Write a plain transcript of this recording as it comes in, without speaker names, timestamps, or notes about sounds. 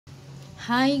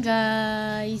Hi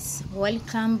guys,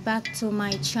 welcome back to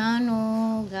my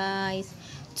channel guys.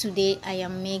 Today I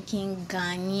am making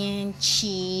Ghanaian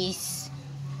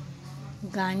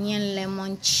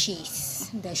lemon cheese,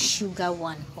 the sugar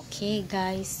one. Okay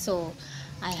guys, so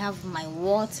I have my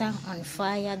water on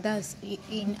fire. That's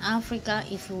in Africa.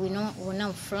 If we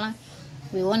wanna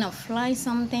fry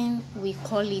something, we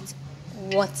call it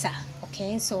water.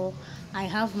 Okay, so I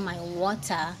have my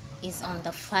water is on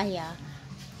the fire.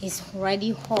 It's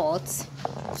already hot,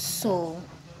 so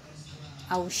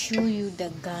I'll show you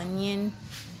the Ghanaian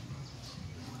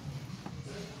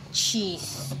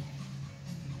cheese.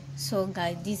 So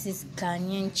guys, this is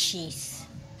Ghanaian cheese,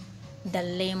 the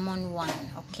lemon one.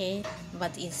 Okay,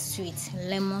 but it's sweet,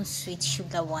 lemon sweet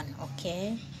sugar one.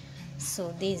 Okay,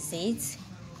 so this is it.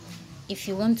 If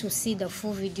you want to see the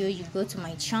full video, you go to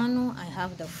my channel. I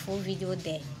have the full video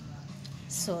there.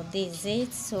 So this is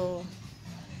it. So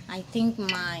I think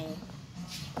my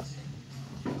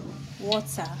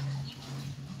water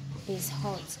is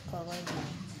hot already,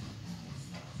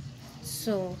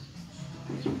 so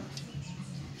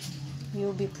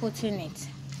you'll be putting it.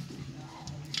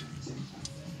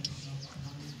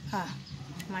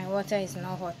 My water is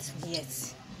not hot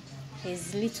yet.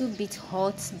 It's a little bit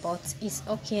hot, but it's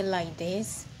okay like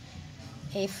this.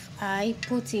 If I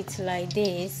put it like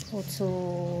this, it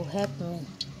will help me.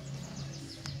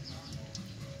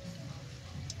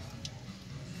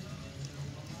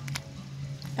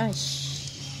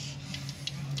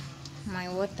 My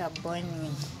water burned me.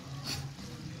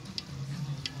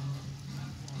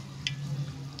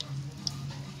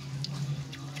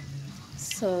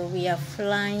 So we are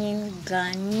frying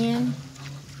Ghanaian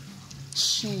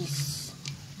cheese,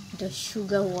 the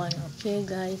sugar one. Okay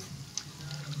guys,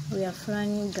 we are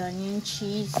frying Ghanaian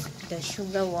cheese, the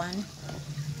sugar one.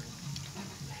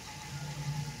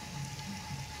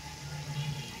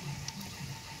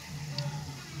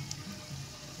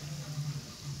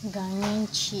 Ghanaian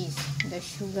cheese, the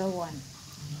sugar one.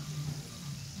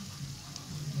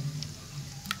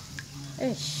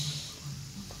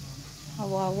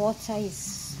 Our water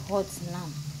is hot now.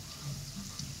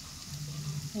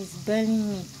 It's burning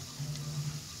me.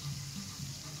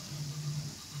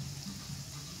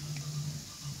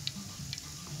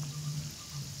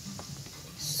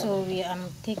 So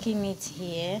I'm taking it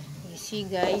here, you see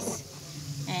guys,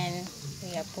 and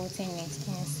we are putting it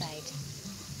inside.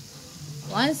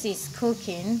 Once it's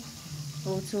cooking,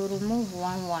 we will remove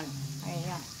one.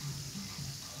 Yeah.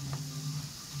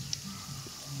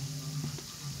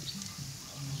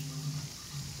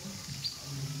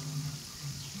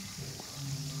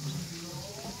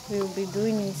 We'll be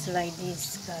doing it like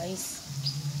this, guys.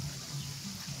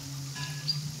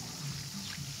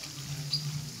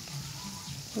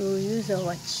 We'll use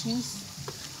our cheese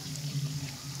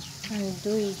and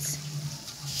do it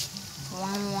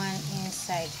one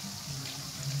inside.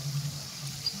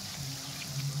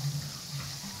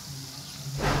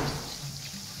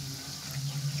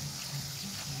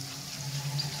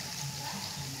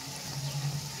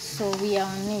 So we are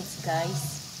on it,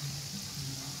 guys.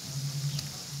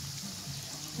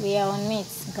 We are on it.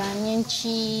 Ghanaian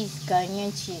cheese,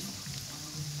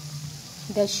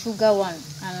 the sugar one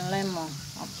and lemon.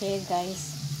 Okay guys,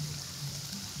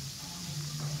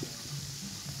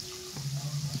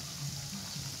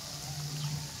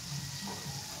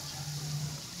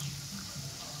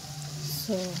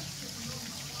 so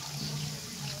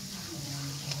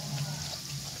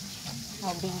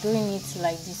I'll be doing it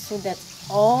like this so that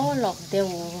all of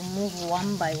them will remove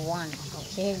one by one.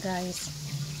 Okay guys.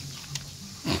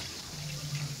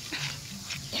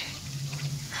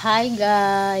 Hi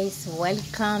guys,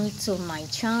 welcome to my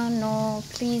channel.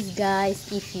 Please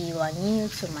guys, if you are new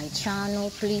to my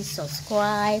channel, please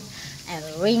subscribe and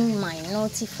ring my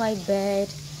notify bell.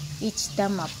 Each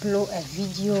time I upload a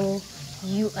video,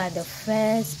 you are the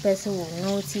first person who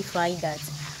will notify that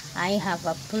I have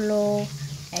uploaded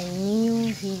a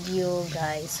new video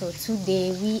guys. So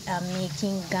today we are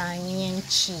making Ghanaian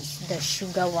cheese, the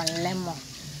sugar one, lemon.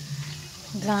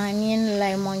 Ghanaian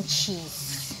lemon cheese,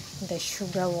 the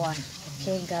sugar one.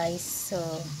 Okay guys, so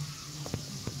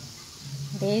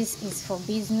this is for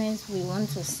business. We want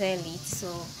to sell it,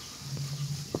 so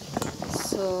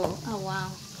our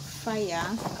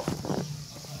fire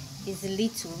is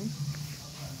little.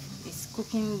 It's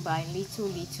cooking by little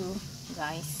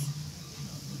guys.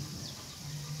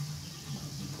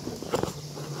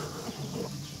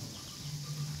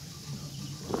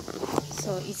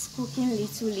 So it's cooking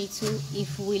little.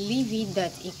 If we leave it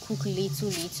that it cook little,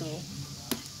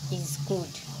 it's good.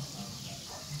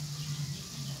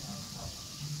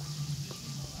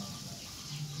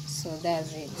 So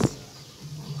that's it.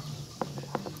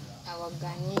 our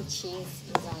Ghanaian cheese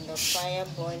is on the fire,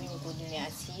 boiling goodly.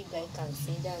 As you guys can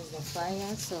see, that's the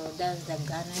fire. So that's the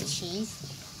Ghana cheese.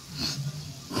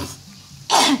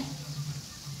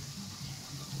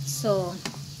 So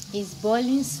it's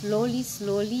boiling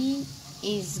slowly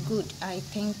is good. I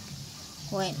think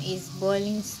when it's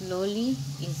boiling slowly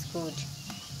is good.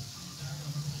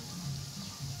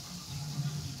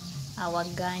 Our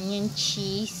Ghanaian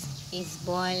cheese is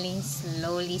boiling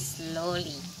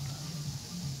slowly.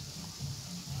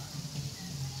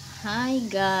 Hi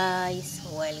guys,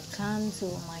 welcome to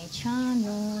my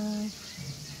channel.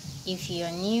 If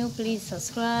you're new, please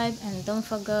subscribe and don't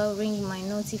forget ring my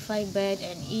notify bell,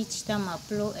 and each time I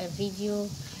upload a video,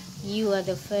 you are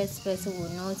the first person who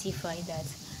will notify that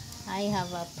I have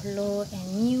uploaded a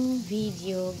new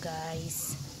video,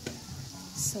 guys.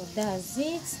 So that's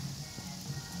it.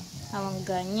 Our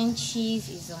Ghanaian cheese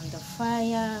is on the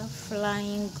fire,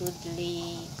 flying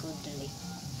goodly.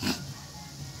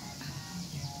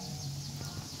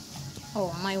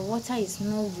 Oh, my water is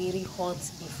not very hot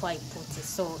before I put it,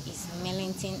 so it's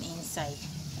melting inside.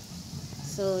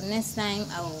 So next time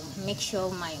I will make sure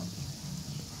my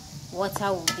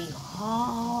water will be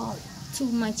hot, too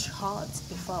much hot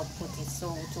before I put it,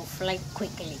 so it will fly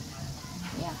quickly.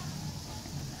 Yeah.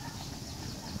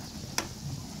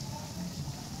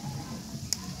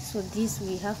 So this,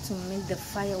 we have to make the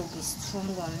fire will be strong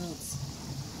on it,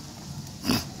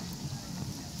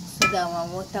 so that our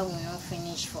water will not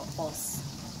finish for us.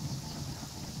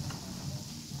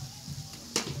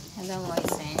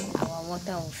 Otherwise, our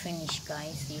water will finish,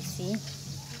 guys. You see,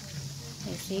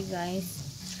 guys.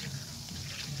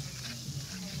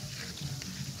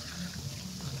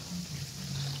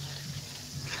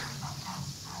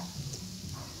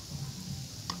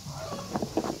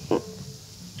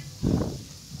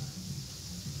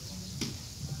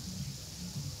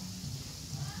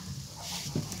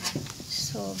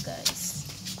 So guys,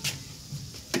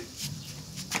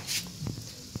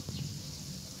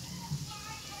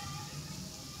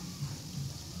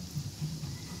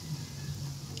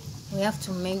 we have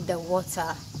to make the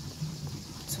water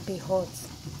to be hot.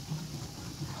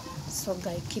 So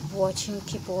guys, keep watching.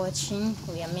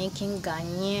 We are making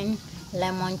Ghanaian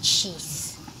lemon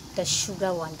cheese, the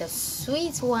sugar one, the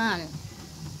sweet one,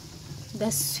 the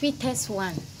sweetest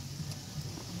one,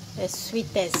 the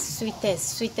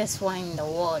sweetest one in the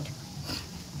world.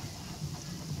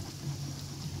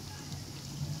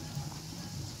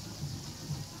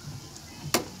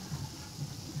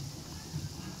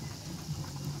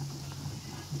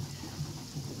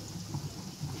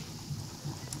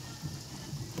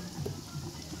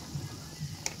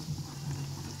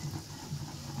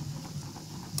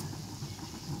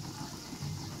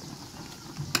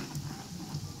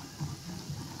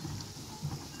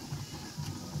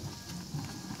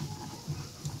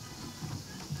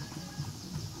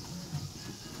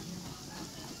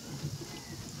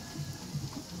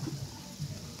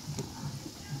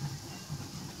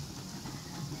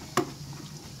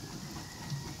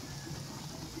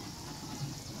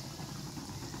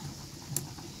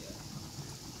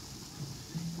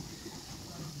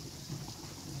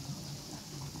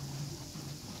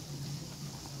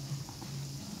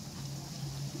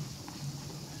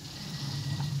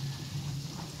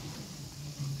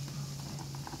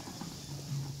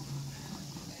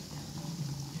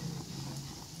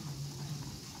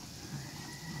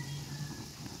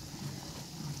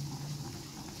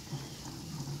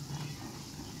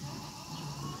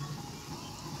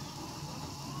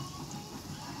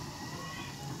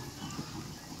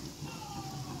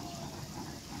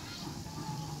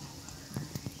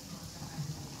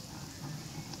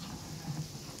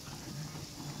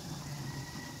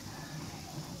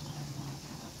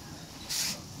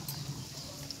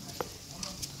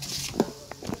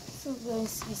 So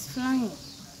guys, it's flying,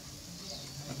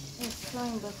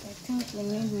 but I think we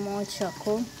need more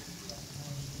charcoal.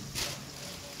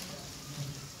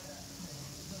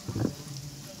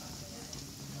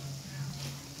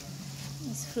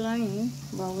 It's flying,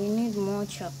 but we need more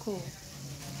charcoal.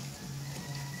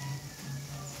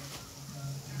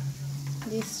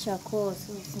 This charcoal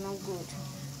is not good.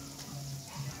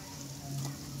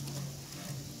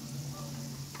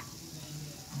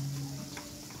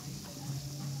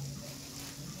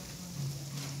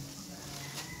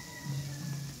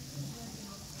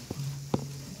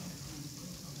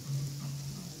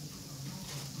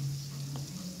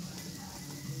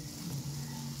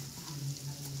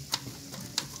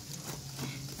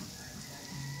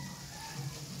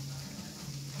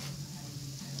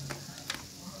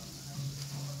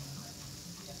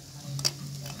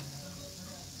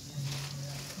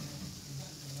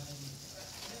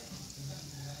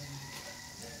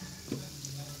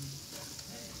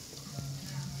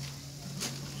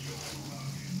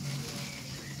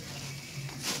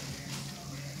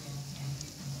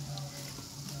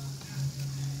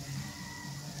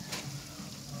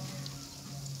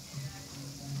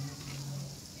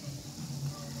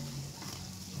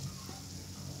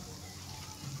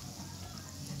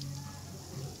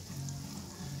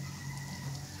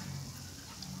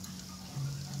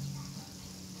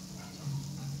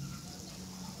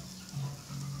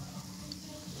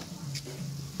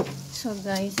 So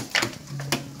guys,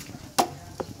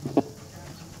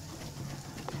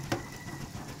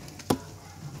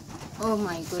 oh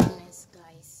my goodness,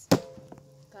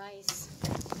 guys,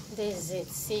 this is it.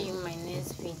 See you in my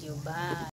next video. Bye.